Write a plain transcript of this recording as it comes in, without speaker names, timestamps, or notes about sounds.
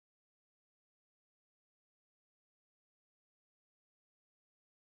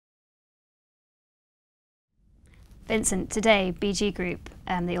Vincent, today BG Group,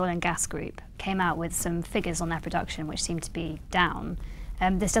 the oil and gas group, came out with some figures on their production which seem to be down.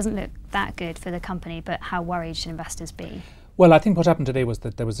 This doesn't look that good for the company, but how worried should investors be? Well, I think what happened today was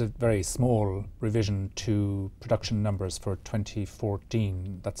that there was a very small revision to production numbers for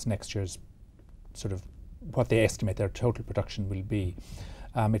 2014. That's next year's sort of what they estimate their total production will be.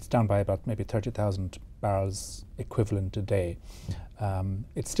 It's down by about maybe 30,000 barrels equivalent a day.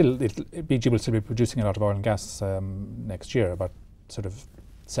 BG will still be producing a lot of oil and gas next year, about sort of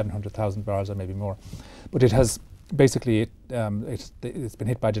 700,000 barrels or maybe more. But it has basically it's been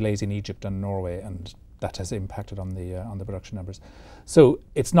hit by delays in Egypt and Norway, and that has impacted on the production numbers. So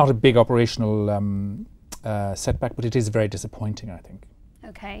it's not a big operational setback, but it is very disappointing, I think.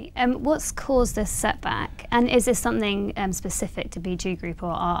 Okay, what's caused this setback, and is this something specific to BG Group,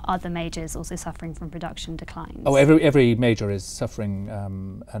 or are other majors also suffering from production declines? Oh, every major is suffering,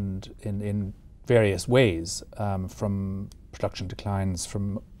 and in various ways, from production declines,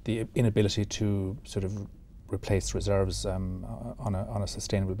 from the inability to sort of replace reserves on a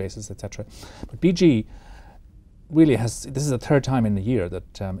sustainable basis, etc. But BG really this is the third time in a year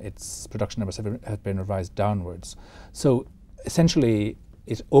that its production numbers have been revised downwards. So essentially,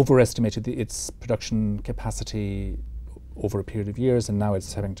 it overestimated its production capacity over a period of years, and now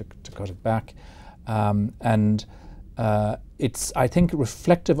it's having to cut it back. It's, I think,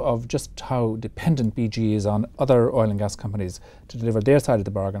 reflective of just how dependent BG is on other oil and gas companies to deliver their side of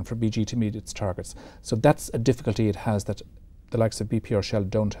the bargain for BG to meet its targets. So that's a difficulty it has that the likes of BP or Shell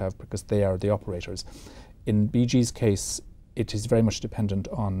don't have, because they are the operators. In BG's case, it is very much dependent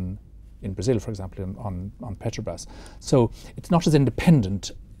on, in Brazil, for example, on Petrobras. So it's not as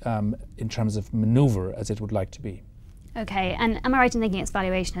independent in terms of manoeuvre as it would like to be. Okay, and am I right in thinking its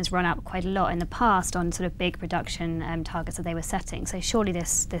valuation has run up quite a lot in the past on sort of big production targets that they were setting? So surely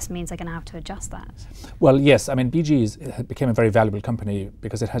this means they're going to have to adjust that. Well, yes. I mean, BG became a very valuable company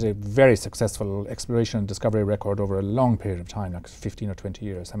because it had a very successful exploration and discovery record over a long period of time, like 15 or 20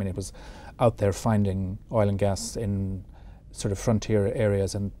 years. I mean, it was out there finding oil and gas in sort of frontier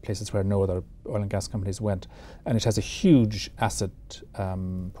areas and places where no other oil and gas companies went. And it has a huge asset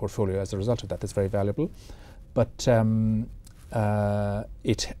portfolio as a result of that that's very valuable. But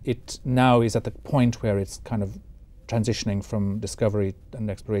it now is at the point where it's kind of transitioning from discovery and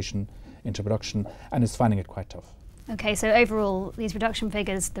exploration into production, and is finding it quite tough. Okay, so overall, these production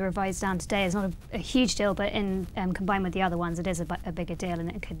figures, the revised down today, is not a huge deal, but in combined with the other ones, it is a bigger deal, and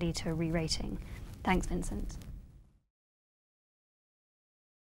it could lead to a re-rating. Thanks, Vincent.